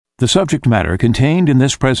The subject matter contained in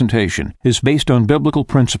this presentation is based on biblical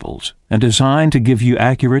principles and designed to give you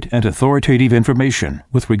accurate and authoritative information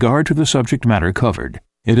with regard to the subject matter covered.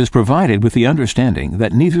 It is provided with the understanding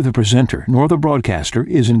that neither the presenter nor the broadcaster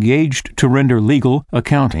is engaged to render legal,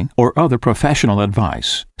 accounting, or other professional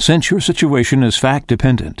advice. Since your situation is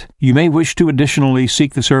fact-dependent, you may wish to additionally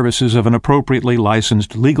seek the services of an appropriately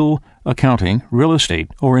licensed legal, accounting, real estate,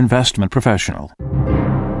 or investment professional.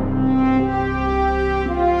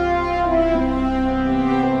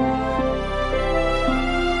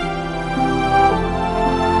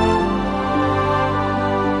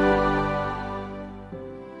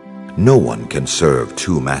 No one can serve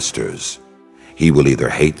two masters. He will either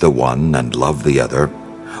hate the one and love the other,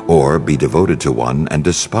 or be devoted to one and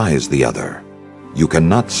despise the other. You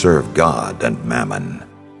cannot serve God and mammon.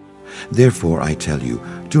 Therefore, I tell you,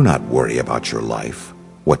 do not worry about your life,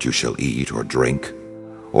 what you shall eat or drink,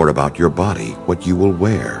 or about your body, what you will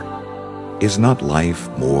wear. Is not life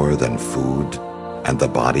more than food, and the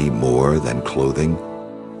body more than clothing?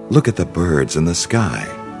 Look at the birds in the sky.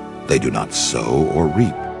 They do not sow or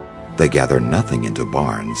reap. They gather nothing into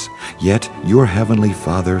barns, yet your heavenly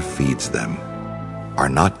Father feeds them. Are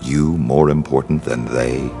not you more important than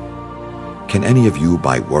they? Can any of you,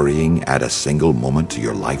 by worrying, add a single moment to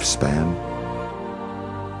your lifespan?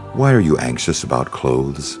 Why are you anxious about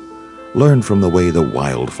clothes? Learn from the way the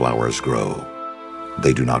wildflowers grow.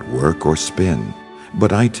 They do not work or spin,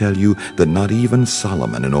 but I tell you that not even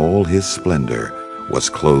Solomon in all his splendor was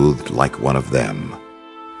clothed like one of them.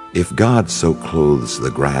 If God so clothes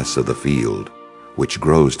the grass of the field, which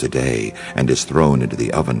grows today and is thrown into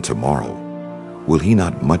the oven tomorrow, will he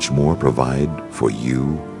not much more provide for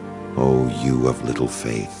you, O you of little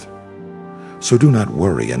faith? So do not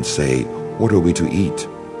worry and say, what are we to eat?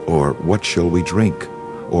 Or what shall we drink?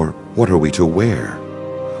 Or what are we to wear?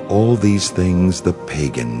 All these things the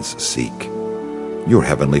pagans seek. Your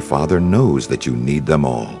heavenly Father knows that you need them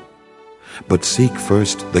all. But seek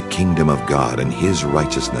first the kingdom of God and his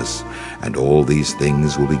righteousness, and all these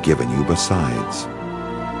things will be given you besides.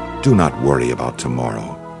 Do not worry about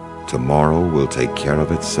tomorrow. Tomorrow will take care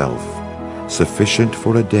of itself. Sufficient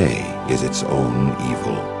for a day is its own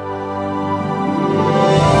evil.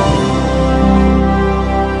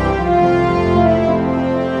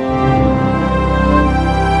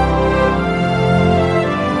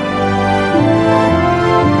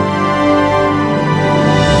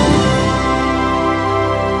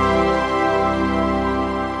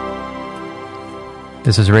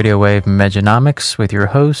 This is Radio Wave Mejanomics with your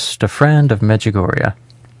host, a friend of Medjugorje.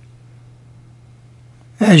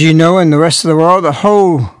 As you know, in the rest of the world, the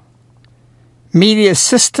whole media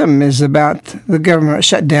system is about the government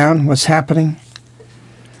shutdown, what's happening,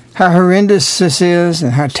 how horrendous this is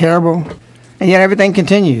and how terrible, and yet everything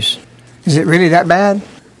continues. Is it really that bad?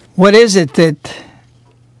 What is it that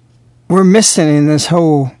we're missing in this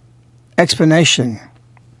whole explanation?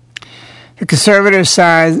 The conservative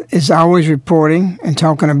side is always reporting and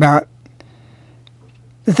talking about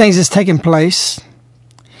the things that's taking place,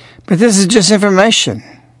 but this is just information.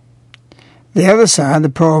 The other side, the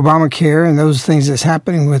pro-Obamacare and those things that's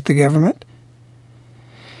happening with the government,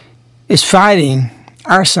 is fighting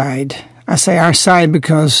our side. I say our side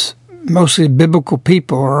because mostly biblical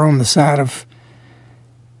people are on the side of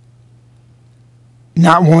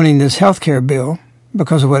not wanting this health care bill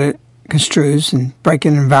because of what it construes and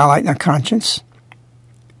breaking and violating our conscience.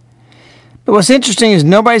 But what's interesting is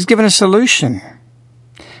nobody's given a solution.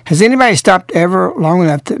 Has anybody stopped ever long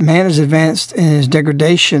enough that man has advanced in his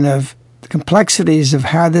degradation of the complexities of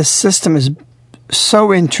how this system is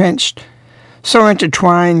so entrenched, so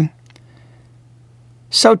intertwined,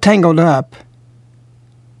 so tangled up,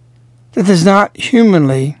 that there's not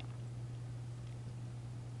humanly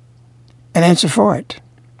an answer for it?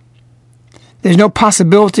 There's no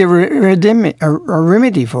possibility of a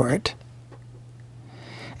remedy for it.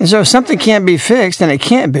 And so if something can't be fixed, and it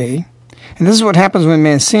can't be, and this is what happens when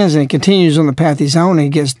man sins and he continues on the path he's on, and he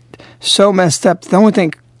gets so messed up, the only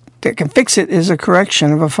thing that can fix it is a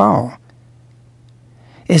correction of a fall.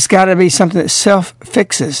 It's got to be something that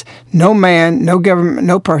self-fixes. No man, no government,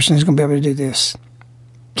 no person is going to be able to do this.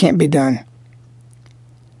 Can't be done.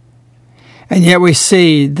 And yet we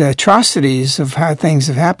see the atrocities of how things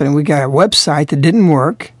have happened. We got a website that didn't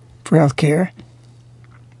work for health care.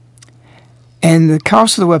 And the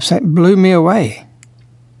cost of the website blew me away.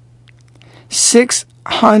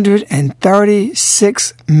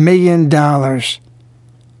 $636 million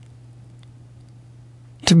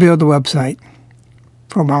to build the website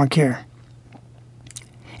for Obamacare.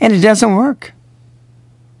 And it doesn't work.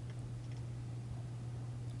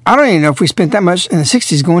 I don't even know if we spent that much in the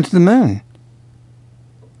 60s going to the moon.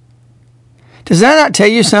 Does that not tell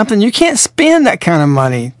you something? You can't spend that kind of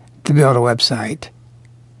money to build a website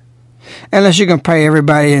unless you're going to pay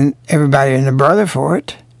everybody and their brother for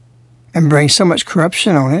it and bring so much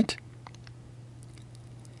corruption on it.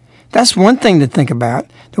 That's one thing to think about.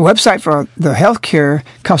 The website for the healthcare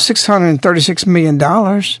cost $636 million.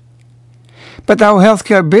 But the whole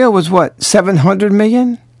healthcare bill was what, $700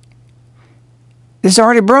 million? It's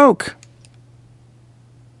already broke.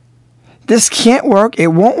 This can't work, it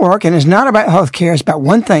won't work, and it's not about healthcare, it's about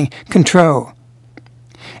one thing, control.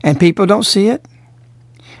 And people don't see it,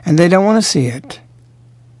 and they don't want to see it.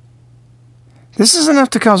 This is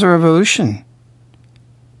enough to cause a revolution.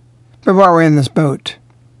 But while we're in this boat,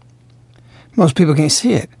 most people can't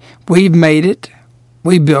see it. We've made it,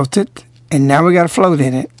 we built it, and now we got to float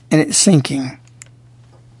in it, and it's sinking.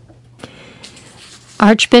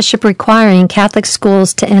 Archbishop requiring Catholic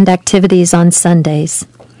schools to end activities on Sundays.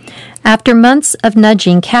 After months of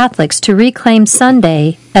nudging Catholics to reclaim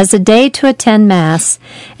Sunday as a day to attend Mass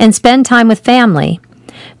and spend time with family,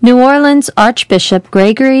 New Orleans Archbishop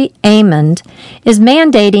Gregory Amond is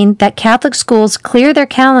mandating that Catholic schools clear their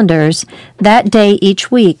calendars that day each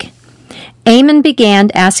week. Amond began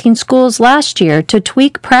asking schools last year to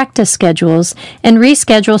tweak practice schedules and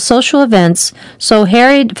reschedule social events so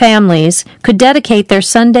harried families could dedicate their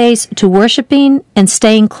Sundays to worshiping and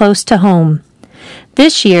staying close to home.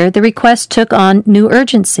 This year, the request took on new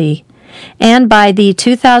urgency, and by the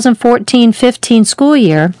 2014-15 school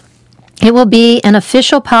year, it will be an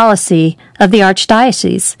official policy of the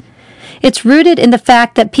Archdiocese. It's rooted in the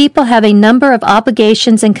fact that people have a number of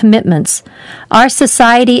obligations and commitments. Our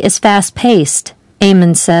society is fast-paced,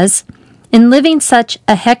 Amon says. In living such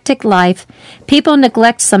a hectic life, people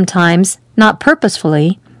neglect sometimes, not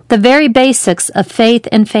purposefully, the very basics of faith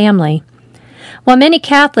and family. While many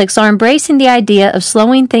Catholics are embracing the idea of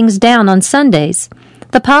slowing things down on Sundays,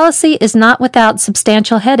 the policy is not without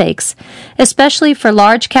substantial headaches, especially for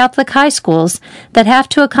large Catholic high schools that have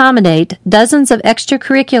to accommodate dozens of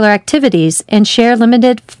extracurricular activities and share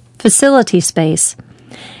limited facility space.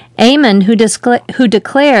 Amon, who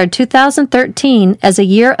declared 2013 as a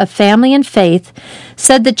year of family and faith,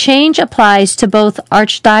 said the change applies to both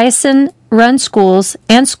archdiocesan-run schools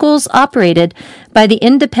and schools operated by the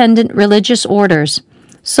independent religious orders.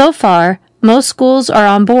 So far, most schools are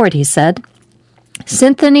on board, he said.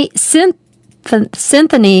 Cynthia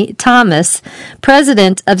Thomas,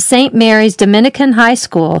 president of St. Mary's Dominican High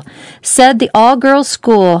School, said the all-girls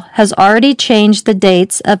school has already changed the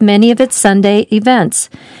dates of many of its Sunday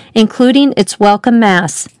events, including its welcome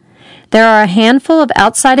Mass. There are a handful of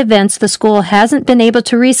outside events the school hasn't been able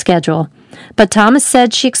to reschedule, but Thomas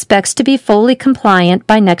said she expects to be fully compliant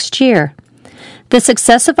by next year. The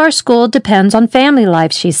success of our school depends on family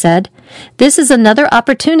life, she said. This is another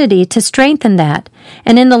opportunity to strengthen that,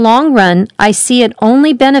 and in the long run, I see it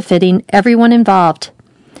only benefiting everyone involved.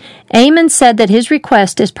 Amon said that his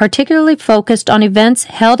request is particularly focused on events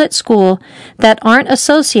held at school that aren't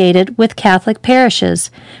associated with Catholic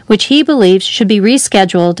parishes, which he believes should be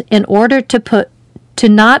rescheduled in order to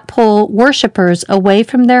not pull worshipers away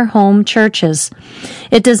from their home churches.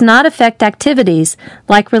 It does not affect activities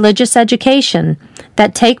like religious education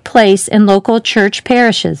that take place in local church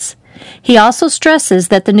parishes. He also stresses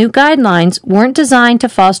that the new guidelines weren't designed to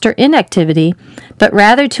foster inactivity, but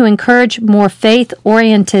rather to encourage more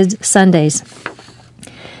faith-oriented Sundays.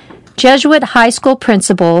 Jesuit high school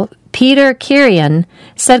principal Peter Kirian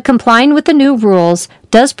said complying with the new rules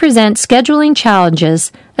does present scheduling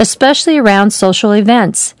challenges, especially around social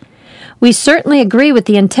events. We certainly agree with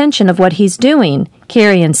the intention of what he's doing,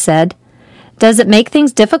 Kirian said. Does it make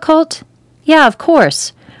things difficult? Yeah, of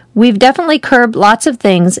course. We've definitely curbed lots of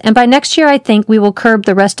things, and by next year I think we will curb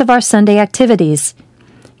the rest of our Sunday activities.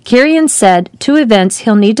 Kirian said 2 events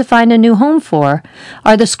he'll need to find a new home for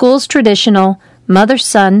are the school's traditional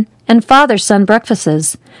mother-son and father-son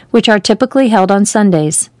breakfasts, which are typically held on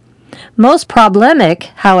Sundays. Most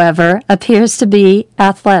problematic, however, appears to be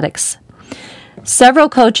athletics. Several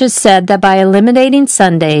coaches said that by eliminating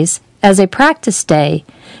Sundays as a practice day,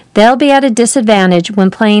 they'll be at a disadvantage when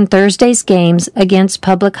playing Thursday's games against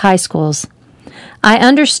public high schools. I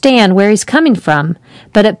understand where he's coming from,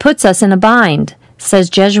 but it puts us in a bind, says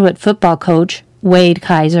Jesuit football coach Wade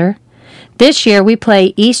Kaiser. This year we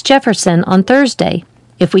play East Jefferson on Thursday.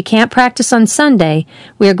 If we can't practice on Sunday,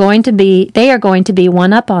 they are going to be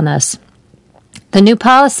one up on us. The new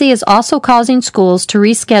policy is also causing schools to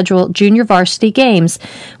reschedule junior varsity games,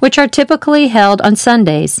 which are typically held on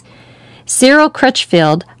Sundays. Cyril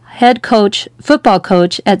Crutchfield, football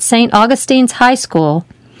coach at St. Augustine's High School,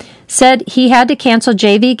 said he had to cancel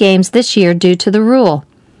JV games this year due to the rule.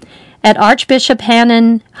 At Archbishop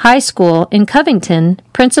Hannon High School in Covington,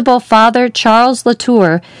 Principal Father Charles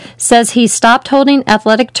Latour says he stopped holding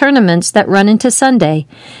athletic tournaments that run into Sunday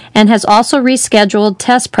and has also rescheduled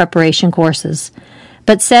test preparation courses,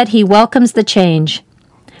 but said he welcomes the change.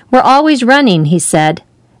 We're always running, he said.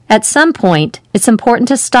 At some point, it's important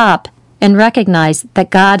to stop and recognize that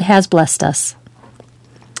God has blessed us.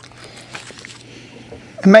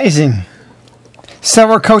 Amazing.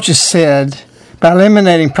 Several coaches said, by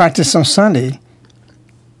eliminating practice on Sunday,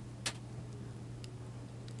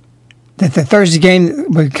 that the Thursday game that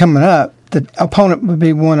would be coming up, the opponent would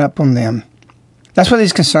be one up on them. That's what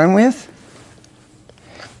he's concerned with.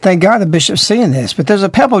 Thank God the bishop's seeing this. But there's a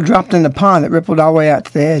pebble dropped in the pond that rippled all the way out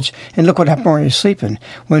to the edge. And look what happened when he was sleeping.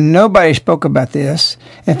 When nobody spoke about this,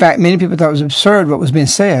 in fact, many people thought it was absurd what was being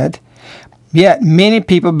said, yet many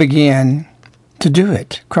people began to do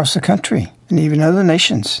it across the country and even other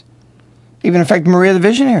nations. Even, in fact, Maria the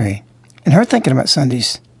Visionary and her thinking about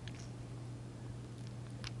Sundays.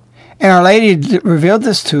 And Our Lady revealed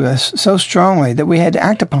this to us so strongly that we had to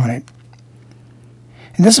act upon it.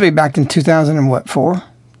 And this will be back in 2004,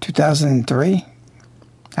 2003.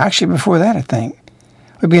 Actually, before that, I think.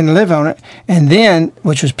 We began to live on it. And then,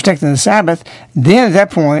 which was protecting the Sabbath, then at that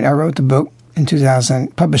point, I wrote the book in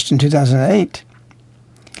published in 2008.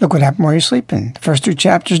 Look what happened while you're sleeping. The first 3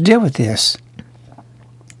 chapters deal with this.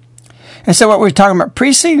 And so what we're talking about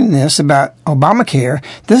preceding this, about Obamacare,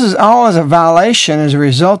 this is all as a violation as a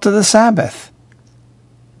result of the Sabbath.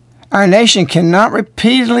 Our nation cannot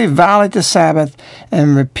repeatedly violate the Sabbath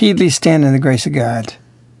and repeatedly stand in the grace of God.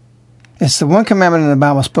 It's the one commandment in the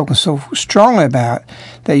Bible spoken so strongly about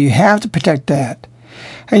that you have to protect that.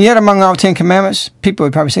 And yet among all 10 commandments, people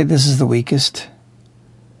would probably say this is the weakest.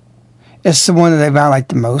 It's the one that they violate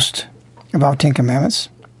the most of all 10 commandments.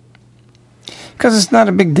 Because it's not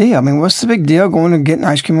a big deal. I mean, what's the big deal going and getting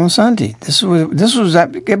ice cream on Sunday?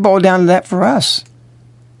 It boiled down to that for us.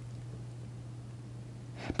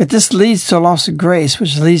 But this leads to a loss of grace,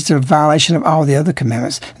 which leads to a violation of all the other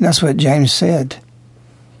commandments. And that's what James said.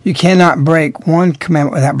 You cannot break one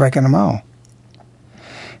commandment without breaking them all.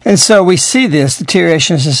 And so we see this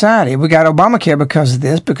deterioration of society. We got Obamacare because of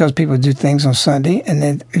this, because people do things on Sunday, and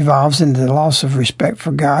it evolves into the loss of respect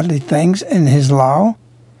for godly things and His law.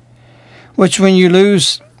 Which, when you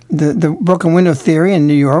lose the broken window theory in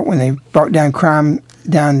New York, when they brought down crime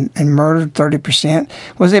down and murder 30%,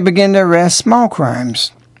 was they began to arrest small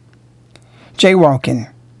crimes.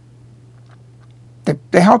 Jaywalking.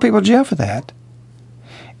 They held people to jail for that.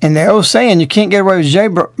 And the old saying, you can't get away with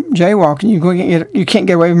jaywalking, you can't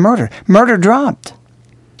get away with murder. Murder dropped.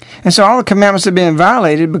 And so all the commandments are being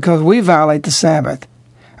violated because we violate the Sabbath.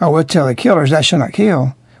 Oh, we'll tell the killers, thou shalt not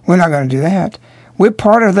kill. We're not going to do that. We're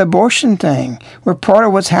part of the abortion thing. We're part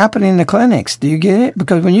of what's happening in the clinics. Do you get it?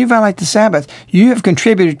 Because when you violate the Sabbath, you have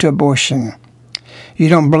contributed to abortion. You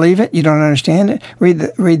don't believe it? You don't understand it?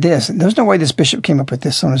 Read this. There's no way this bishop came up with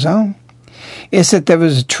this on his own. It's that there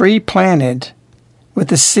was a tree planted with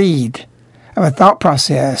the seed of a thought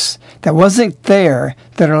process that wasn't there,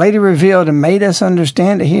 that Our Lady revealed and made us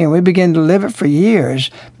understand it here. And we began to live it for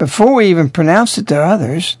years before we even pronounced it to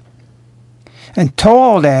others. And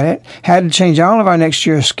toiled at it, had to change all of our next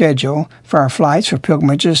year's schedule for our flights, for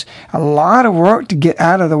pilgrimages. A lot of work to get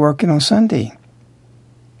out of the working on Sunday.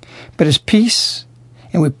 But it's peace,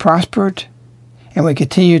 and we prospered, and we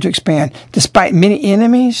continue to expand. Despite many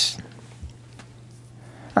enemies,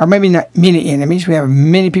 or maybe not many enemies, we have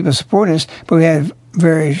many people supporting us, but we have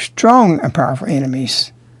very strong and powerful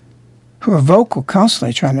enemies who are vocal,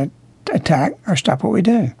 constantly trying to attack or stop what we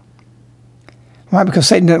do. Why? Because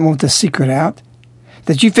Satan doesn't want this secret out.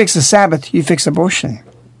 That you fix the Sabbath, you fix abortion.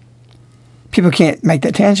 People can't make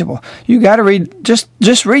that tangible. You got to read,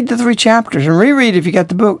 just read the 3 chapters and reread if you got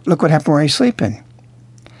the book. Look what happened while you're sleeping.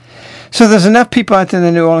 So there's enough people out there in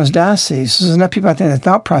the New Orleans diocese, there's enough people out there in the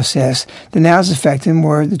thought process that now is affecting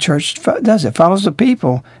where the church does it. Follows the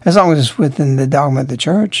people, as long as it's within the dogma of the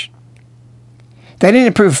church. They didn't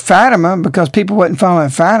approve Fatima because people wasn't following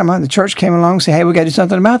Fatima. The church came along and said, hey, we got to do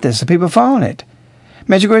something about this. The people following it.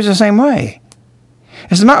 Medjugorje is the same way.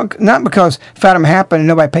 It's not because Fatima happened and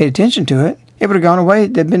nobody paid attention to it. It would have gone away.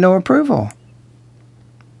 There'd been no approval.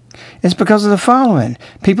 It's because of the following.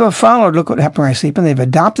 People have followed, look what happened when I sleep, and they've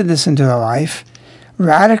adopted this into their life.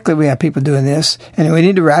 Radically, we have people doing this, and we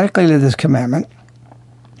need to radically live this commandment.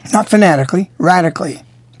 Not fanatically, radically.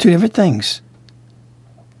 2 different things.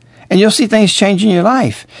 And you'll see things change in your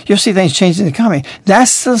life. You'll see things change in the economy.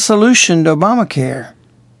 That's the solution to Obamacare.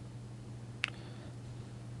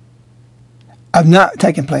 Of not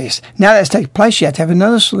taking place. Now that's taking place, you have to have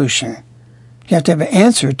another solution. You have to have an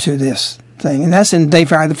answer to this thing, and that's in They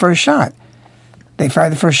Fired the First Shot. They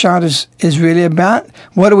Fired the First Shot is really about,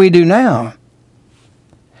 what do we do now?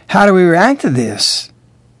 How do we react to this?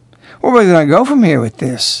 Where are we going to go from here with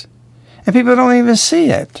this? And people don't even see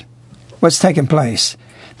it, what's taking place.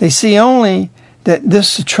 They see only that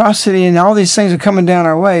this atrocity and all these things are coming down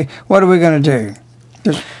our way. What are we going to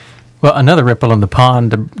do? Well, another ripple in the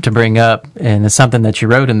pond to bring up, and it's something that you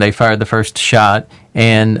wrote in They Fired the First Shot.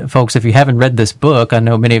 And folks, if you haven't read this book, I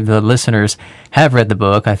know many of the listeners have read the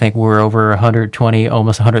book. I think we're over 120,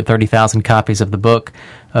 almost 130,000 copies of the book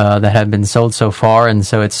that have been sold so far, and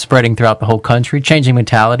so it's spreading throughout the whole country, changing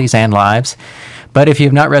mentalities and lives. But if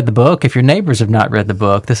you've not read the book, if your neighbors have not read the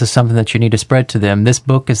book, this is something that you need to spread to them. This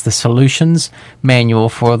book is the solutions manual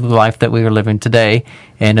for the life that we are living today.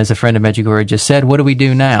 And as a friend of Medjugorje just said, what do we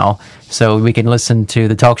do now? So we can listen to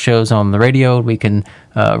the talk shows on the radio. We can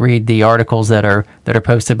read the articles that are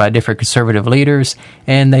posted by different conservative leaders,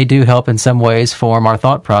 and they do help in some ways form our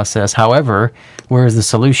thought process. However, where is the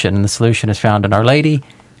solution? And the solution is found in Our Lady,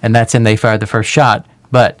 and that's in They Fired the First Shot.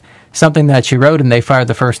 But something that you wrote in They Fired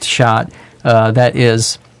the First Shot that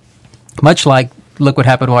is much like Look What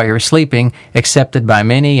Happened While You Were Sleeping, accepted by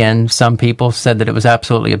many, and some people said that it was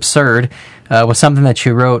absolutely absurd, was something that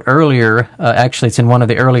you wrote earlier. Actually, it's in one of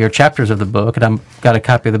the earlier chapters of the book, and I've got a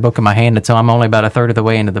copy of the book in my hand, and so I'm only about a third of the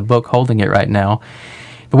way into the book holding it right now.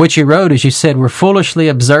 But what you wrote is you said, we're foolishly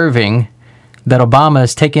observing that Obama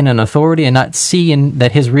is taking an authority and not seeing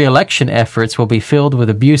that his re-election efforts will be filled with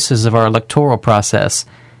abuses of our electoral process.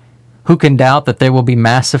 Who can doubt that there will be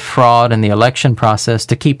massive fraud in the election process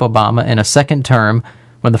to keep Obama in a second term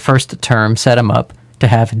when the first term set him up to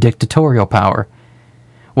have dictatorial power?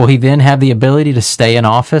 Will he then have the ability to stay in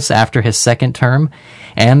office after his second term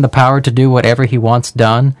and the power to do whatever he wants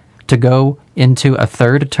done to go into a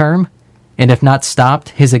third term? And if not stopped,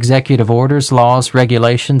 his executive orders, laws,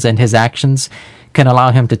 regulations, and his actions can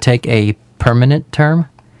allow him to take a permanent term?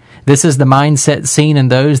 This is the mindset seen in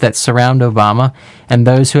those that surround Obama and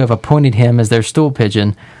those who have appointed him as their stool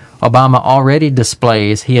pigeon. Obama already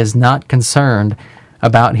displays he is not concerned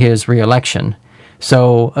about his re-election.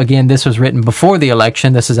 So, again, this was written before the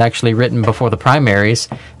election. This is actually written before the primaries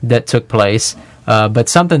that took place.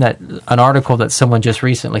 But an article that someone just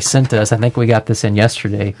recently sent us, I think we got this in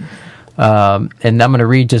yesterday, and I'm going to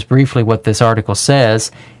read just briefly what this article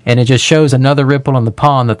says, and it just shows another ripple in the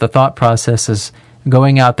pond that the thought process is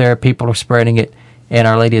going out there, people are spreading it, and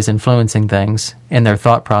Our Lady is influencing things in their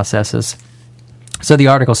thought processes. So the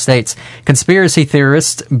article states, conspiracy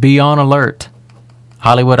theorists be on alert.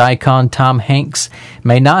 Hollywood icon Tom Hanks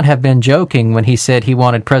may not have been joking when he said he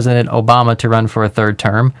wanted President Obama to run for a third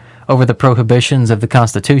term over the prohibitions of the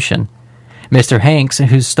Constitution. Mr. Hanks,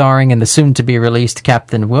 who's starring in the soon-to-be-released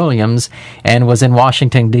Captain Williams and was in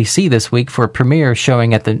Washington, D.C. this week for a premiere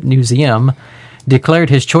showing at the museum, declared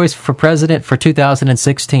his choice for president for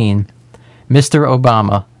 2016. Mr.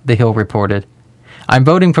 Obama, The Hill reported. I'm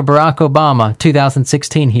voting for Barack Obama,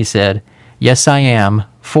 2016, he said. Yes, I am.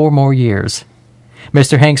 4 more years.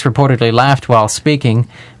 Mr. Hanks reportedly laughed while speaking,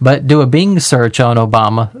 but do a Bing search on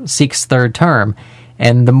Obama seeks third term,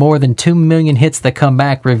 and the more than 2 million hits that come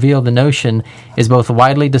back reveal the notion is both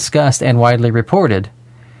widely discussed and widely reported.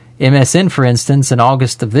 MSN, for instance, in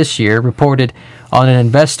August of this year, reported on an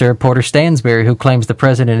investor, Porter Stansberry, who claims the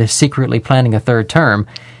president is secretly planning a third term.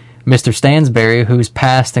 Mr. Stansberry, whose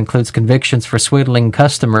past includes convictions for swindling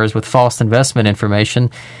customers with false investment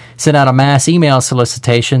information, sent out a mass email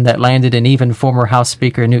solicitation that landed in even former House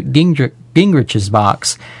Speaker Newt Gingrich's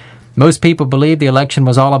box. Most people believe the election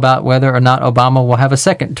was all about whether or not Obama will have a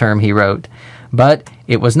second term, he wrote. But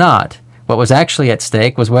it was not. What was actually at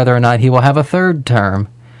stake was whether or not he will have a third term.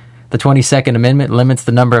 The 22nd Amendment limits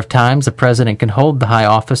the number of times a president can hold the high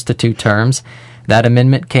office to 2 terms. That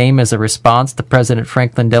amendment came as a response to President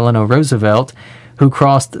Franklin Delano Roosevelt, who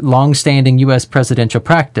crossed long-standing U.S. presidential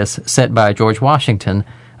practice set by George Washington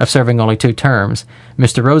of serving only 2 terms.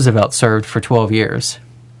 Mr. Roosevelt served for 12 years.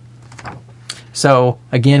 So,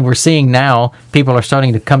 again, we're seeing now, people are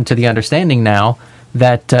starting to come to the understanding now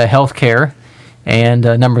that health care and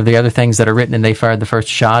a number of the other things that are written in They Fired the First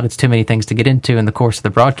Shot. It's too many things to get into in the course of the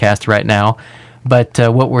broadcast right now. But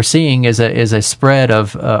what we're seeing is a spread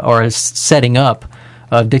of, or a setting up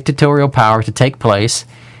of dictatorial power to take place.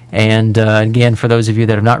 And again, for those of you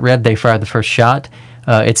that have not read They Fired the First Shot,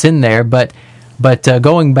 it's in there. But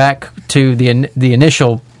going back to the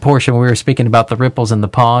initial portion where we were speaking about the ripples in the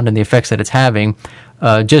pond and the effects that it's having,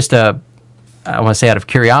 I want to say out of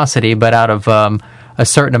curiosity, but out of a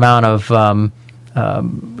certain amount of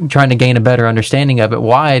trying to gain a better understanding of it,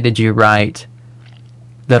 why did you write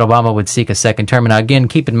that Obama would seek a second term. And again,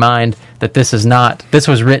 keep in mind that this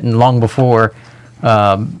was written long before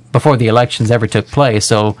the elections ever took place.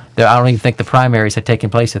 So I don't even think the primaries had taken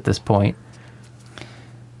place at this point.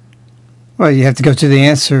 Well, you have to go to the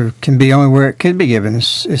answer can be only where it could be given.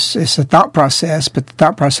 It's a thought process, but the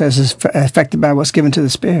thought process is affected by what's given to the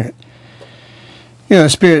Spirit. You know,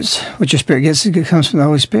 what your spirit gets, it comes from the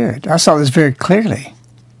Holy Spirit. I saw this very clearly.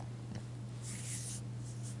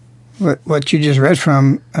 What you just read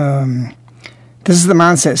from, this is the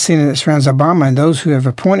mindset seen that surrounds Obama and those who have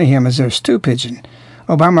appointed him as their stew pigeon.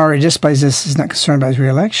 Obama already displays this is not concerned about his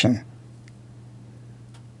re-election.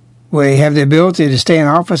 Will he have the ability to stay in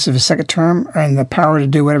office of a second term and the power to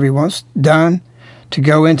do whatever he wants done, to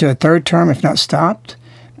go into a third term if not stopped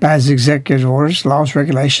by his executive orders, laws,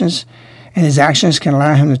 regulations, and his actions can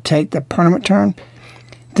allow him to take the permanent term?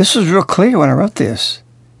 This was real clear when I wrote this.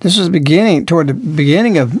 This was toward the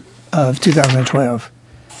beginning of 2012.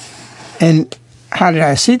 And how did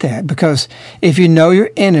I see that? Because if you know your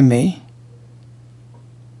enemy,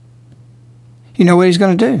 you know what he's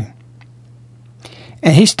going to do.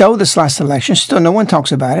 And he stole this last election. Still, no one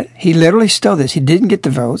talks about it. He literally stole this. He didn't get the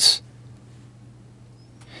votes.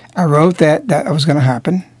 I wrote that was going to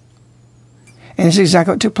happen. And it's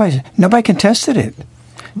exactly what took place. Nobody contested it.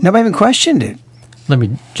 Nobody even questioned it. Let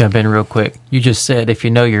me jump in real quick. You just said if you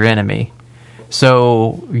know your enemy.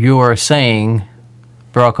 So you are saying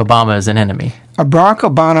Barack Obama is an enemy. Barack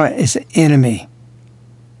Obama is an enemy.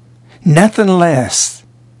 Nothing less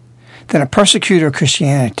than a persecutor of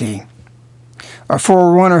Christianity, or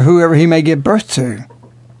forerunner, whoever he may give birth to.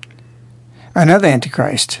 Another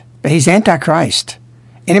Antichrist. But he's Antichrist.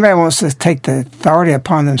 Anybody wants to take the authority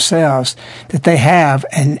upon themselves that they have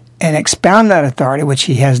and expound that authority, which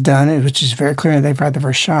he has done, which is very clear, they've had the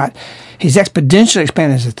first shot. He's exponentially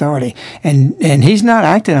expanded his authority, and he's not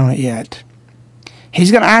acted on it yet.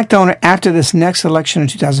 He's going to act on it after this next election in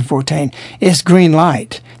 2014. It's green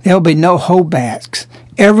light. There will be no holdbacks.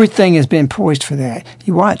 Everything has been poised for that.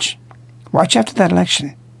 You watch. Watch after that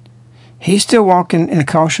election. He's still walking in a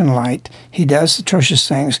caution light. He does atrocious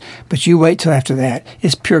things, but you wait till after that.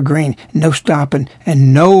 It's pure green, no stopping,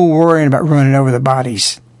 and no worrying about running over the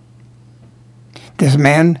bodies. This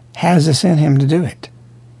man has this in him to do it.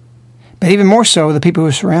 But even more so, the people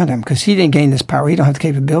who surround him, because he didn't gain this power. He don't have the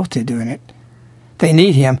capability of doing it. They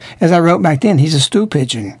need him. As I wrote back then, he's a stew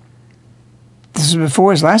pigeon. This is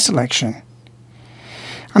before his last election.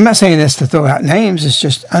 I'm not saying this to throw out names. It's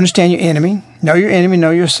just understand your enemy,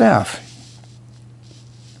 know yourself.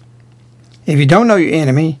 If you don't know your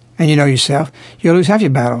enemy and you know yourself, you'll lose half your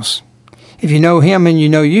battles. If you know him and you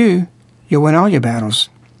know you'll win all your battles.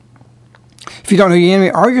 If you don't know your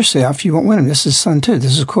enemy or yourself, you won't win them. This is Son 2.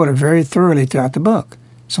 This is quoted very thoroughly throughout the book.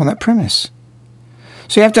 It's on that premise.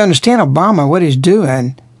 So you have to understand Obama, what he's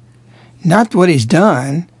doing, not what he's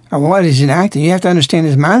done or what he's enacting. You have to understand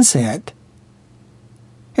his mindset.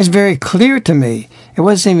 It's very clear to me. It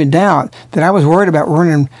wasn't even doubt that I was worried about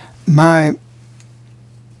ruining my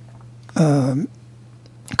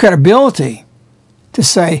credibility to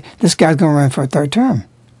say this guy's going to run for a third term.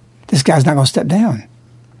 This guy's not going to step down.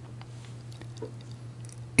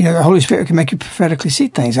 You know, the Holy Spirit can make you prophetically see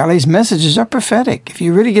things. All these messages are prophetic. If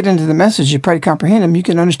you really get into the message, you pray to comprehend them, you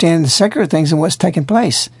can understand the secular things and what's taking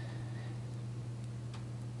place.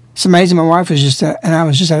 It's amazing. My wife was I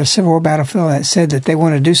was just at a Civil War battlefield that said that they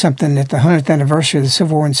wanted to do something at the 100th anniversary of the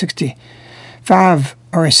Civil War in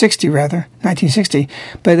 1960,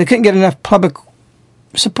 but they couldn't get enough public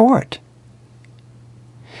support.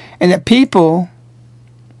 And that people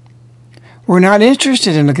were not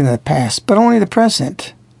interested in looking at the past, but only the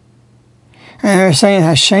present. And they were saying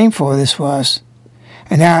how shameful this was,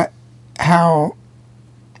 and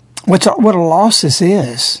what a loss this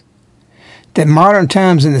is. That modern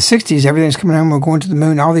times in the 60s, everything's coming home, we're going to the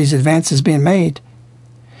moon, all these advances being made.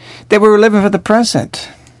 That we were living for the present.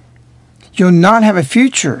 You'll not have a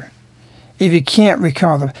future if you can't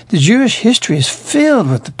recall the Jewish history is filled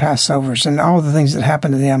with the Passovers and all the things that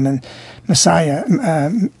happened to them and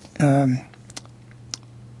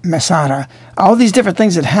Masada, all these different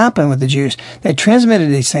things that happened with the Jews. They transmitted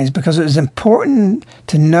these things because it was important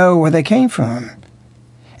to know where they came from.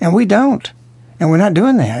 And we don't. And we're not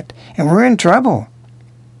doing that. And we're in trouble.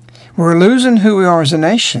 We're losing who we are as a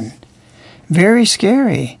nation. Very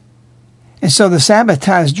scary. And so the Sabbath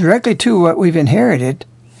ties directly to what we've inherited.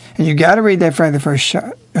 And you got to read that Friday the First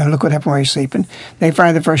Shot. Look what happened while you're sleeping. That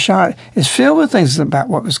Friday the First Shot is filled with things about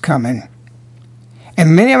what was coming.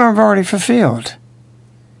 And many of them are already fulfilled.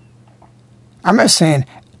 I'm not saying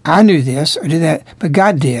I knew this or did that, but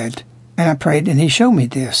God did. And I prayed and he showed me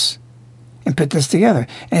this and put this together.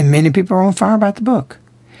 And many people are on fire about the book.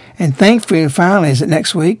 And thankfully, finally, is it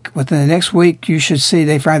next week? Within the next week, you should see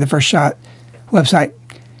they fired the first shot website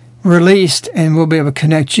released, and we'll be able to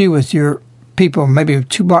connect you with your people maybe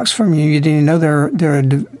 2 blocks from you. You didn't even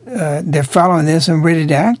know they're following this and ready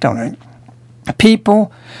to act on it.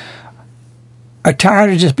 People are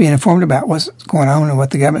tired of just being informed about what's going on and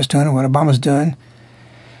what the government's doing and what Obama's doing.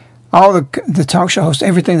 All the talk show hosts,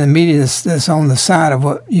 everything in the media that's on the side of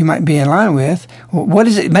what you might be in line with, what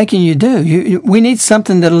is it making you do? We need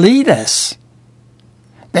something to lead us.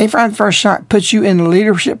 They fired the first shot, puts you in a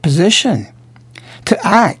leadership position to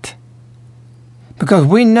act. Because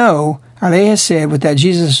we know, Isaiah said, with that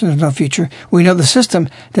Jesus is no future, we know the system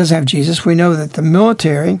doesn't have Jesus. We know that the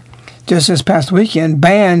military, just this past weekend,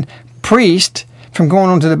 banned priests from going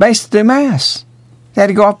onto the base to do Mass. They had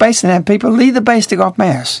to go off base and have people leave the base to go off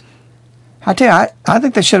Mass. I tell you, I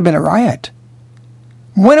think there should have been a riot.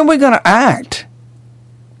 When are we going to act?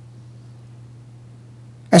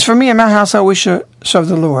 As for me and my household, we should serve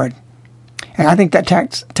the Lord. And I think that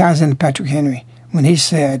ties into Patrick Henry when he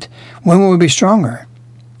said, when will we be stronger?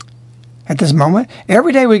 At this moment,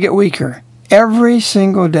 every day we get weaker. Every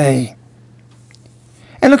single day.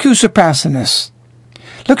 And look who's surpassing us.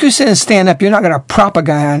 Look who's saying stand up. You're not going to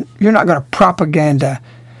propaganda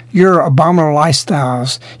your abominable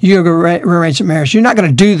lifestyles, your arranged marriage. You're not going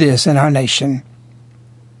to do this in our nation.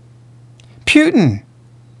 Putin,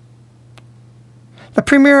 the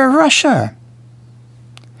premier of Russia,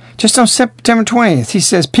 just on September 20th, he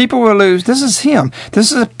says, people will lose. This is him.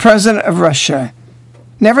 This is the president of Russia.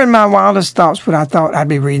 Never in my wildest thoughts would I thought I'd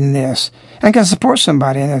be reading this and can support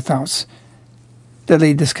somebody in their thoughts that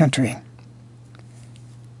lead this country.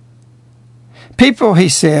 People, he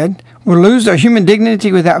said, will lose their human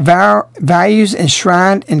dignity without values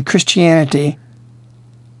enshrined in Christianity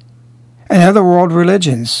and other world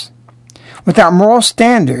religions, without moral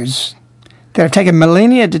standards that have taken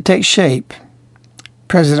millennia to take shape,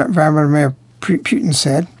 President Vladimir Putin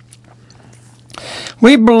said.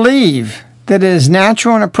 We believe that it is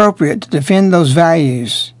natural and appropriate to defend those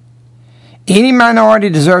values. Any minority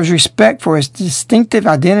deserves respect for its distinctive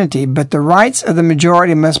identity, but the rights of the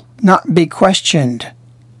majority must not be questioned.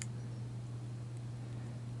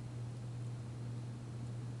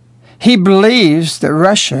 He believes that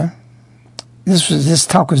Russia, this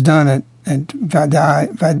talk was done at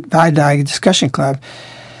Violate Discussion Club,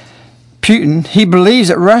 Putin, he believes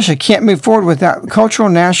that Russia can't move forward without cultural,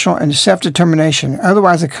 national, and self-determination.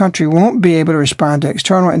 Otherwise, the country won't be able to respond to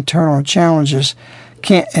external and internal challenges,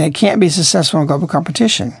 and it can't be successful in global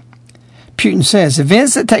competition. Putin says,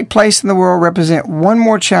 events that take place in the world represent one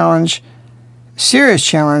more challenge, serious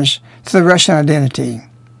challenge, to the Russian identity.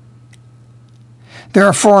 There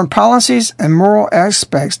are foreign policies and moral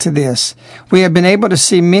aspects to this. We have been able to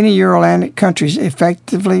see many Euro-Atlantic countries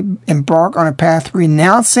effectively embark on a path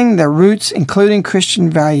renouncing their roots, including Christian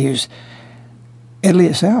values. Italy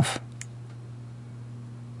itself.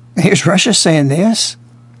 Here's Russia saying this.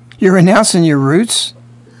 You're renouncing your roots.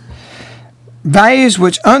 Values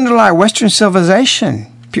which underlie Western civilization,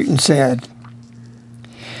 Putin said.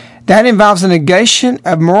 That involves the negation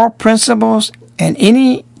of moral principles and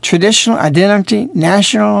any traditional identity,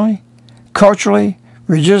 nationally, culturally,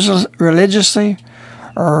 religiously,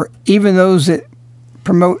 or even those that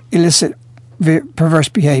promote illicit, perverse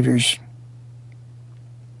behaviors.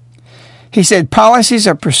 He said policies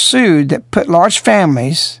are pursued that put large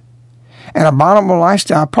families and abominable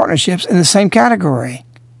lifestyle partnerships in the same category.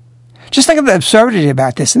 Just think of the absurdity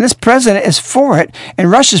about this. And this president is for it, and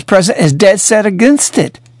Russia's president is dead set against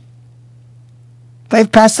it.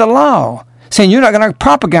 They've passed a law saying you're not going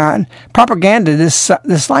to propaganda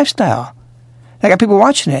this lifestyle. They got people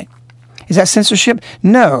watching it. Is that censorship?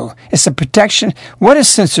 No. It's a protection. What is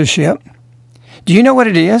censorship? Do you know what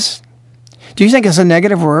it is? Do you think it's a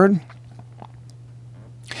negative word?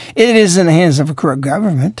 It is in the hands of a corrupt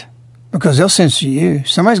government because they'll censor you.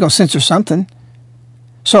 Somebody's going to censor something.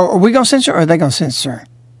 So are we going to censor or are they going to censor?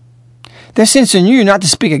 They're censoring you not to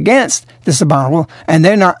speak against this abominable, and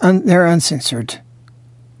they're uncensored.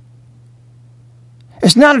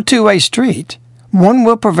 It's not a two-way street. One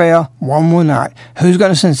will prevail, one will not. Who's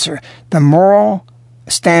going to censor? The moral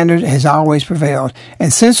standard has always prevailed,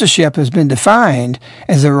 and censorship has been defined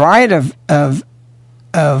as the right of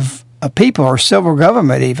a people or civil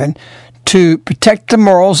government even to protect the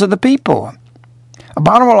morals of the people.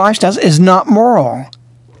 Abominable lifestyles is not moral.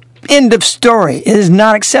 End of story. It is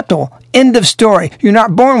not acceptable. End of story. You're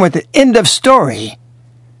not born with it. End of story.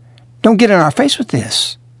 Don't get in our face with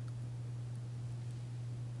this.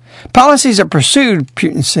 Policies are pursued,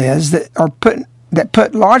 Putin says, that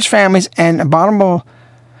put large families and abominable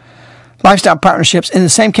lifestyle partnerships in the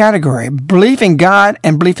same category. Belief in God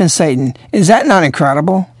and belief in Satan. Is that not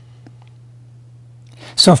incredible?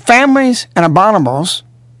 So families and abominables,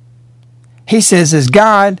 he says, is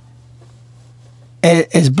God,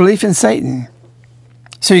 is belief in Satan.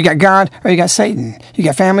 So you got God or you got Satan. You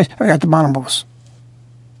got families or you got the abominables.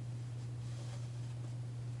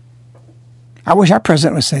 I wish our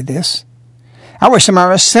president would say this. I wish some of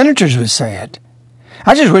our senators would say it.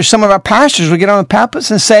 I just wish some of our pastors would get on the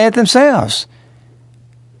pulpits and say it themselves.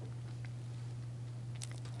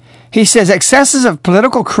 He says, excesses of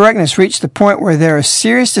political correctness reach the point where there are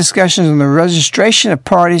serious discussions on the registration of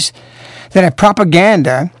parties that have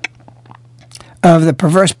propaganda of the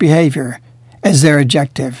perverse behavior as their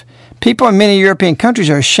objective. People in many European countries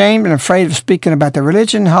are ashamed and afraid of speaking about their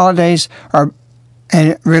religion.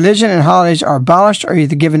 Religion and holidays are abolished or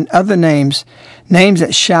either given other names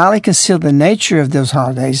that shallily conceal the nature of those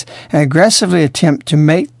holidays and aggressively attempt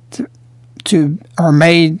aggressive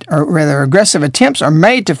attempts are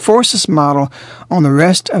made to force this model on the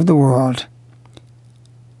rest of the world.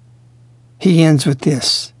 He ends with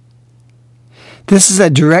this. This is a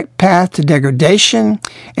direct path to degradation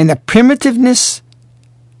and the primitiveness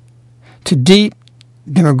to deep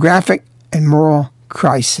demographic and moral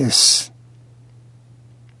crisis.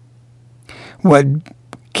 What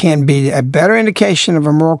can be a better indication of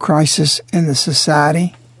a moral crisis in the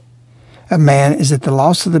society of man is that the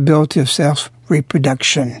loss of the ability of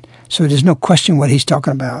self-reproduction. So there's no question what he's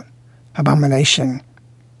talking about. Abomination.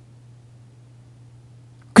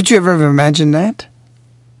 Could you ever imagine that?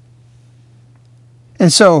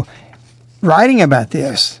 And so, writing about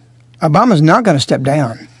this, Obama's not going to step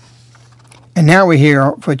down. And now we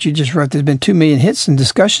hear what you just wrote. There's been 2 million hits and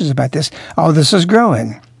discussions about this. All this is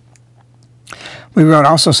growing. We wrote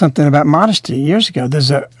also something about modesty years ago.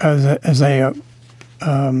 There's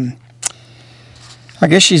I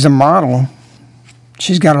guess she's a model.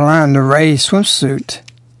 She's got a line, the Ray swimsuit.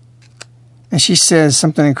 And she says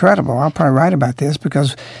something incredible. I'll probably write about this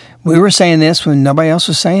because we were saying this when nobody else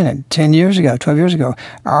was saying it 10 years ago, 12 years ago.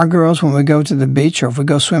 Our girls, when we go to the beach or if we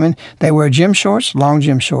go swimming, they wear gym shorts, long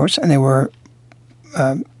gym shorts, and they wear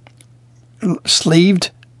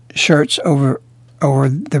sleeved shirts over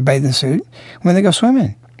their bathing suit when they go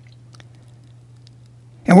swimming.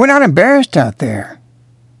 And we're not embarrassed out there.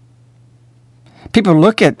 People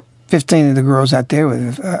look at 15 of the girls out there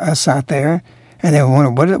with us out there, and they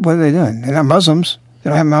wonder, what are they doing? They're not Muslims. They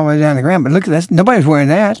don't have them all the way down the ground. But look at that. Nobody's wearing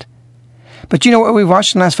that. But you know what we've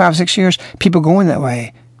watched in the last 5 or 6 years? People going that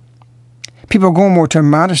way. People are going more to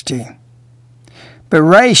modesty. But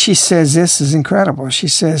Ray, she says this is incredible. She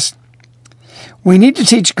says, we need to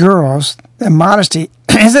teach girls that modesty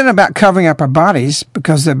isn't about covering up our bodies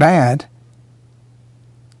because they're bad.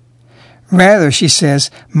 Rather, she says,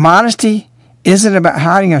 modesty isn't about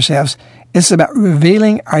hiding ourselves. It's about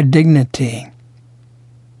revealing our dignity.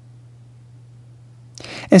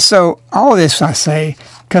 And so, all of this, I say,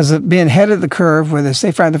 because of being ahead of the curve, whether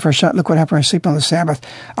they fired the first shot, look what happened when I sleep on the Sabbath,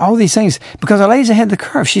 all these things, because Our Lady's ahead of the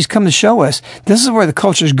curve. She's come to show us this is where the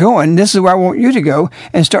culture's going. This is where I want you to go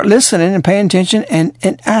and start listening and paying attention and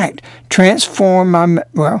act. Read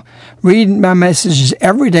my messages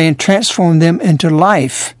every day and transform them into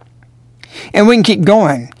life. And we can keep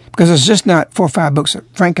going. Because it's just not 4 or 5 books that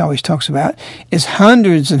Frank always talks about. It's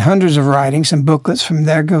hundreds and hundreds of writings and booklets from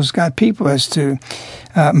There Goes God People as to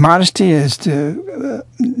modesty, as to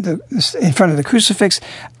in front of the crucifix,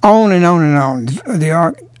 on and on and on. There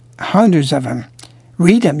are hundreds of them.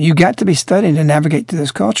 Read them. You got to be studying to navigate through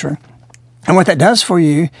this culture. And what that does for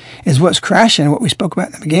you is what's crashing, what we spoke about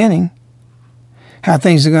in the beginning, how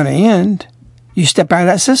things are going to end. You step out of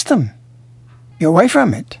that system. You're away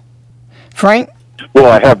from it. Frank?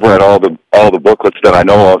 Well, I have read all the booklets that I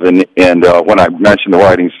know of, and when I mentioned the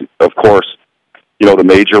writings, of course, you know, the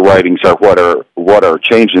major writings are what are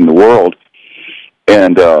changing the world,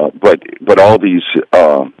 and but all these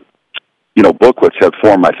booklets have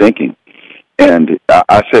formed my thinking, and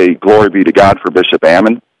I say glory be to God for Bishop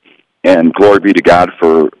Ammon, and glory be to God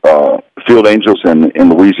for Field Angels in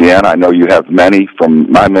Louisiana. I know you have many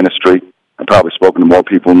from my ministry. I've probably spoken to more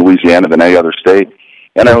people in Louisiana than any other state.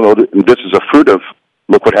 And I know that this is a fruit of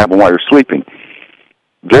look what happened while you're sleeping.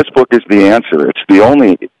 This book is the answer. It's the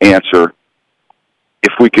only answer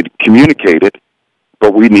if we could communicate it,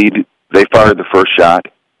 but they fired the first shot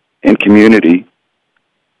in community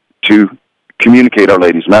to communicate Our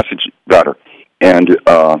Lady's message better and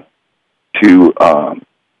to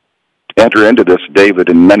enter into this David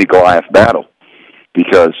and many Goliath battle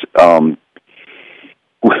because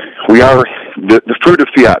we are the fruit of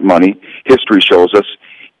fiat money, history shows us,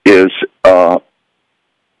 is a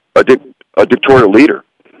dictatorial leader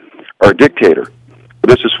or dictator.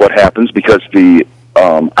 This is what happens because the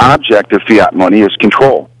object of fiat money is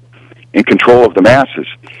control, and control of the masses.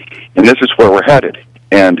 And this is where we're headed.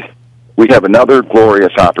 And we have another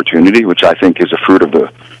glorious opportunity, which I think is a fruit of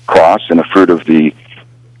the cross and a fruit of the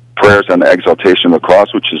prayers on the exaltation of the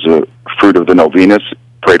cross, which is a fruit of the novenas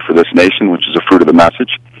prayed for this nation, which is a fruit of the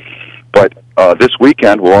message. But this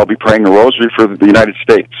weekend, we'll all be praying the rosary for the United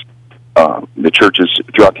States. The churches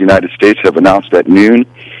throughout the United States have announced at noon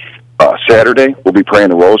Saturday, we'll be praying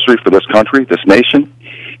the rosary for this country, this nation.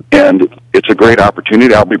 And it's a great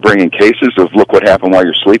opportunity. I'll be bringing cases of look what happened while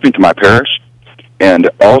you're sleeping to my parish. And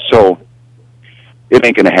also, it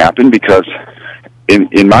ain't going to happen because,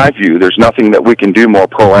 in my view, there's nothing that we can do more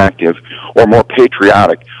proactive or more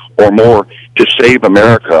patriotic or more to save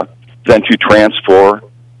America than to transfer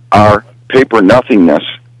our paper nothingness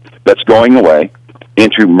that's going away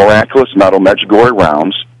into miraculous metal Medjugorje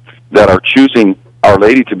rounds that are choosing Our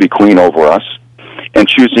Lady to be queen over us and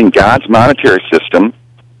choosing God's monetary system.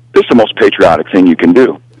 This is the most patriotic thing you can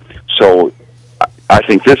do. So I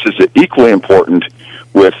think this is equally important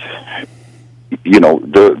with,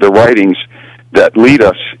 the writings that lead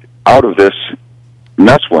us out of this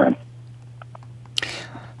mess we're in.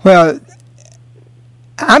 Well,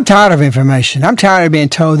 I'm tired of information. I'm tired of being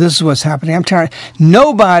told this is what's happening. I'm tired.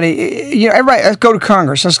 Nobody, everybody, let's go to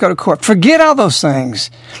Congress. Let's go to court. Forget all those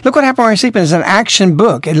things. Look what happened while you're sleeping. It's an action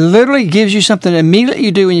book. It literally gives you something immediately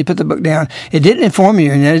you do when you put the book down. It didn't inform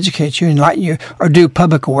you and educate you, enlighten you, or do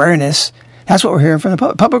public awareness. That's what we're hearing from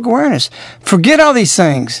the public awareness. Forget all these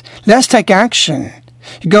things. Let's take action.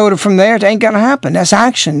 You go from there, it ain't going to happen. That's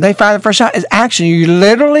action. They fire the first shot. It's action. You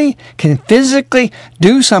literally can physically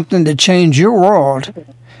do something to change your world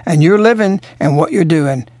and your living and what you're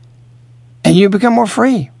doing. And you become more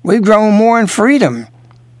free. We've grown more in freedom.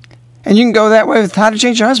 And you can go that way with How to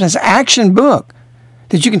Change Your Husband. It's an action book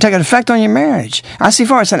that you can take an effect on your marriage. I see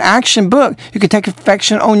far it's an action book. You can take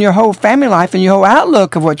effect on your whole family life and your whole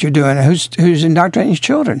outlook of what you're doing and who's indoctrinating your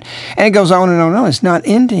children. And it goes on and on and on. It's not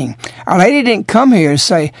ending. Our Lady didn't come here to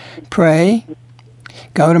say, pray,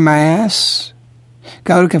 go to Mass,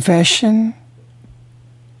 go to confession,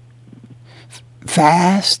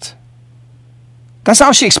 fast. That's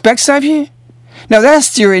all she expects of you? No,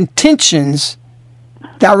 that's your intentions.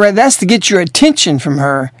 That's to get your attention from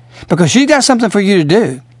her. Because she's got something for you to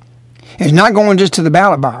do. It's not going just to the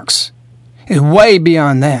ballot box. It's way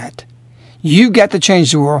beyond that. You've got to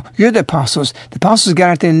change the world. You're the apostles. The apostles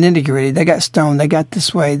got out there nitty-gritty. They got stoned. They got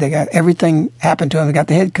this way. They got everything happened to them. They got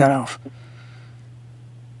the head cut off.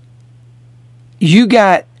 You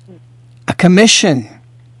got a commission.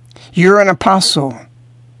 You're an apostle.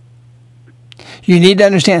 You need to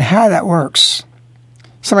understand how that works.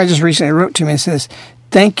 Somebody just recently wrote to me and says,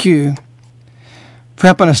 thank you for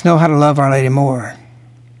helping us know how to love Our Lady more.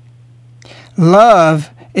 Love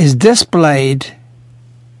is displayed,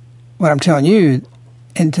 what I'm telling you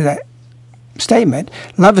into that statement,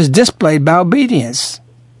 love is displayed by obedience.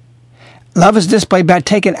 Love is displayed by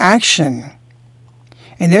taking action.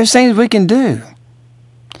 And there's things we can do.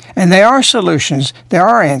 And there are solutions. There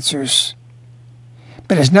are answers.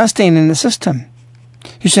 But it's not staying in the system.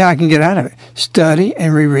 You say, I can get out of it. Study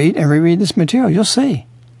and reread this material. You'll see.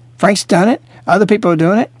 Frank's done it. Other people are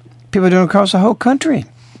doing it. People are doing it across the whole country.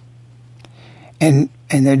 And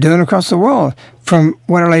they're doing it across the world from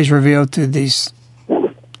what Our Lady's revealed through these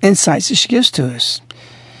insights that she gives to us.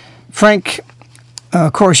 Frank,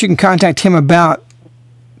 of course, you can contact him about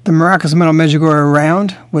the Miraculous Metal Medjugorje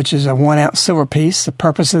round, which is a 1-ounce silver piece. The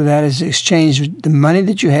purpose of that is to exchange the money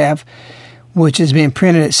that you have, which is being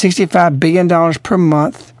printed at $65 billion per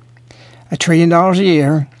month, $1 trillion a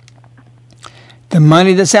year. The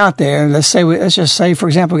money that's out there, let's just say, for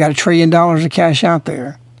example, we got $1 trillion of cash out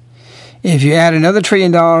there. If you add another $1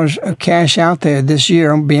 trillion of cash out there this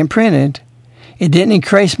year being printed, it didn't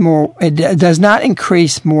increase more. It does not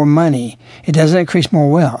increase more money. It doesn't increase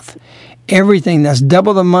more wealth. Everything that's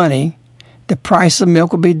double the money, the price of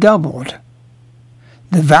milk will be doubled.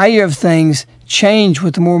 The value of things change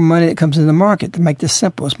with the more money that comes in the market. To make this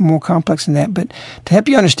simple, it's more complex than that. But to help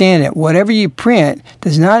you understand it, whatever you print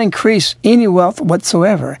does not increase any wealth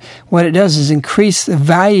whatsoever. What it does is increase the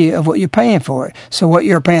value of what you're paying for it. So what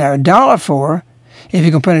you're paying $1 for, if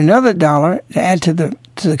you can put another $1 to add to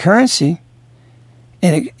the currency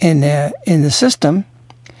in the system,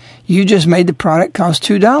 you just made the product cost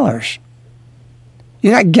 $2.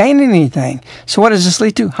 You're not gaining anything. So what does this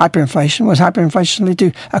lead to? Hyperinflation. What does hyperinflation lead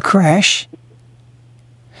to? A crash.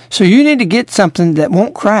 So you need to get something that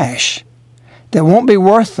won't crash, that won't be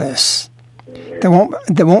worthless, that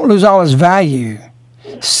won't lose all its value.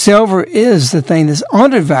 silver is the thing that's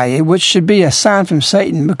undervalued, which should be a sign from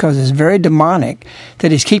Satan because it's very demonic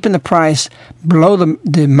that he's keeping the price below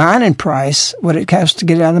the mining price, what it costs to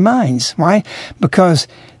get it out of the mines. Why? Because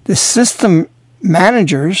the system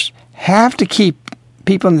managers have to keep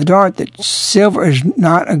people in the dark that silver is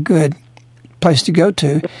not a good place to go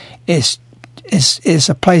to. It's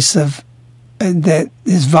a place of that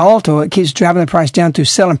is volatile. It keeps driving the price down through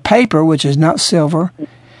selling paper, which is not silver.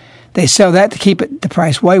 They sell that to keep the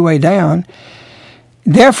price way, way down.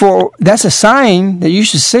 Therefore, that's a sign that you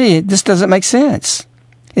should see it. This doesn't make sense.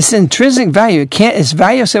 It's intrinsic value. Its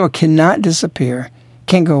value of silver cannot disappear.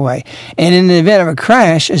 Can't go away. And in the event of a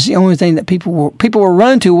crash, it's the only thing that people will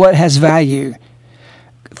run to what has value.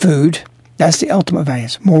 Food. That's the ultimate value.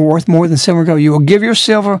 It's worth more than silver and gold. You will give your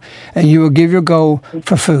silver and you will give your gold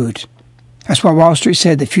for food. That's why Wall Street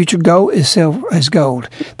said the future gold is silver, is gold.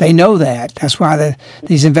 They know that. That's why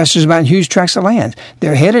these investors are buying huge tracts of land.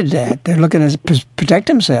 They're headed to that. They're looking to protect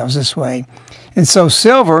themselves this way. And so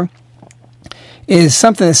silver is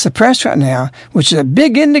something that's suppressed right now, which is a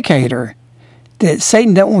big indicator that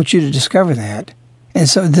Satan don't want you to discover that. And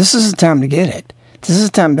so this is the time to get it. This is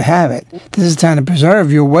the time to have it. This is the time to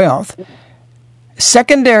preserve your wealth.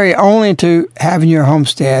 Secondary only to having your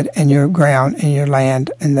homestead and your ground and your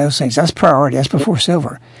land and those things. That's priority. That's before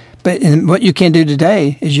silver. But what you can do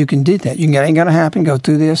today is you can do that. You can get, ain't going to happen, go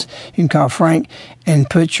through this. You can call Frank and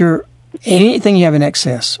put anything you have in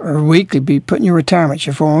excess or weekly, be putting your retirement,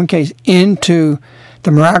 your 401ks into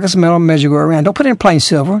the miraculous metal of Medjugorje round. Don't put it in plain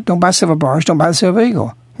silver. Don't buy silver bars. Don't buy the silver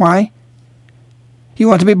eagle. Why? You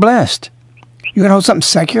want to be blessed. You want to hold something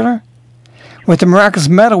secular? With the miraculous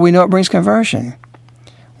metal, we know it brings conversion.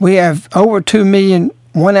 We have over 2 million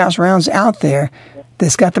 1-ounce rounds out there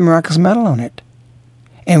that's got the miraculous metal on it.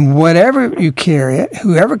 And whatever you carry it,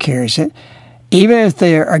 whoever carries it, even if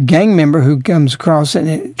they're a gang member who comes across it and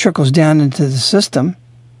it trickles down into the system,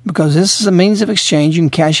 because this is a means of exchange, you can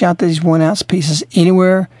cash out these 1-ounce pieces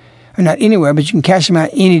anywhere, or not anywhere, but you can cash them out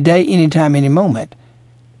any day, anytime, any moment.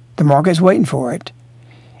 The market's waiting for it.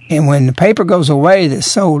 And when the paper goes away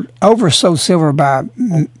that's oversold silver by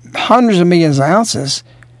hundreds of millions of ounces,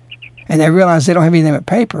 and they realize they don't have anything but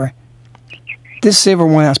paper, this silver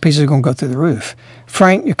 1-ounce piece is going to go through the roof.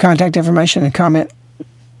 Frank, your contact information and comment?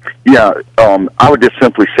 Yeah, I would just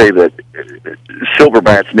simply say that silver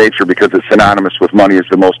by its nature, because it's synonymous with money, is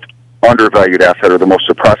the most undervalued asset or the most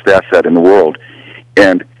suppressed asset in the world.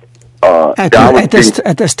 And at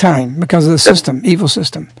this time, because of the system, evil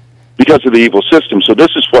system. Because of the evil system. So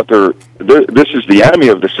this is what this is the enemy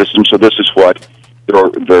of the system, so this is what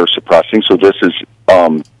they're suppressing. So this is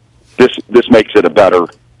this makes it a better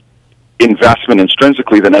investment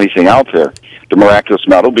intrinsically than anything out there. The miraculous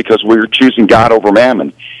metal, because we're choosing God over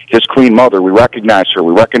mammon. His Queen Mother, we recognize her.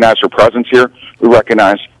 We recognize her presence here. We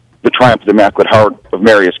recognize the triumph of the Immaculate Heart of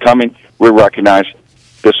Mary is coming. We recognize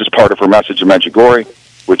this is part of her message of Medjugorje,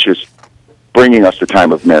 which is bringing us the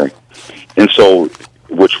time of Mary. And so,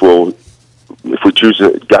 which will, if we choose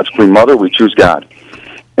God's Queen Mother, we choose God.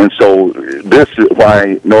 And so this is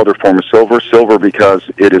why no other form of silver. Silver because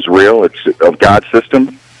it is real. It's of God's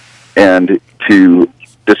system. And to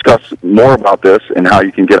discuss more about this and how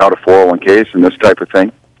you can get out of 401ks and this type of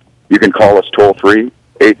thing, you can call us toll-free,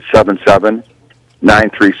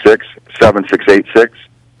 877-936-7686.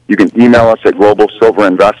 You can email us at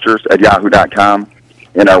globalsilverinvestors@yahoo.com.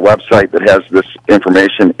 And our website that has this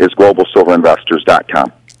information is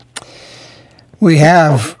globalsilverinvestors.com. We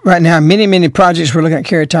have right now many, many projects we're looking at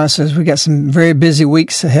Caritas's. We've got some very busy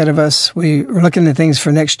weeks ahead of us. We're looking at things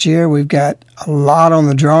for next year. We've got a lot on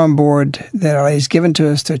the drawing board that is given to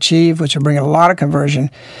us to achieve, which will bring a lot of conversion.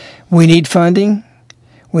 We need funding.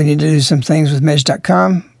 We need to do some things with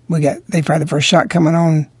Mej.com. They've had the first shot coming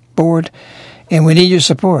on board, and we need your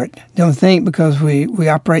support. Don't think because we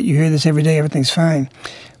operate, you hear this every day, everything's fine.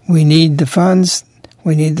 We need the funds.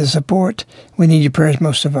 We need the support. We need your prayers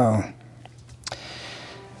most of all.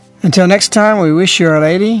 Until next time, we wish you Our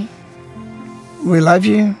Lady. We love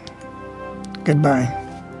you. Goodbye.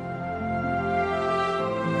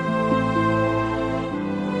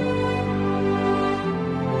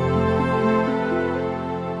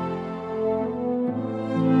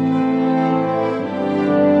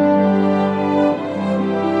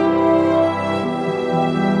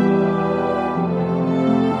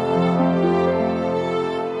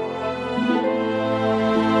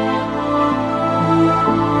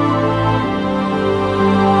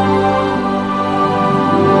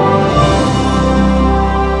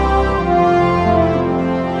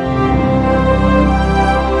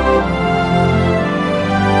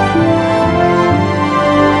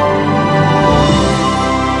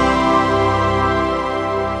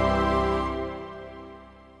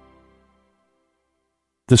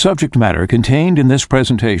 The subject matter contained in this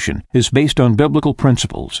presentation is based on biblical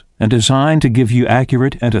principles and designed to give you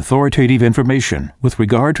accurate and authoritative information with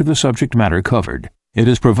regard to the subject matter covered. It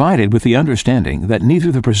is provided with the understanding that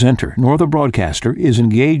neither the presenter nor the broadcaster is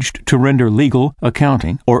engaged to render legal,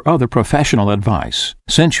 accounting, or other professional advice.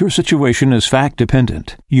 Since your situation is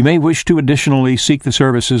fact-dependent, you may wish to additionally seek the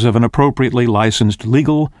services of an appropriately licensed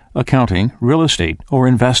legal, accounting, real estate, or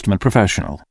investment professional.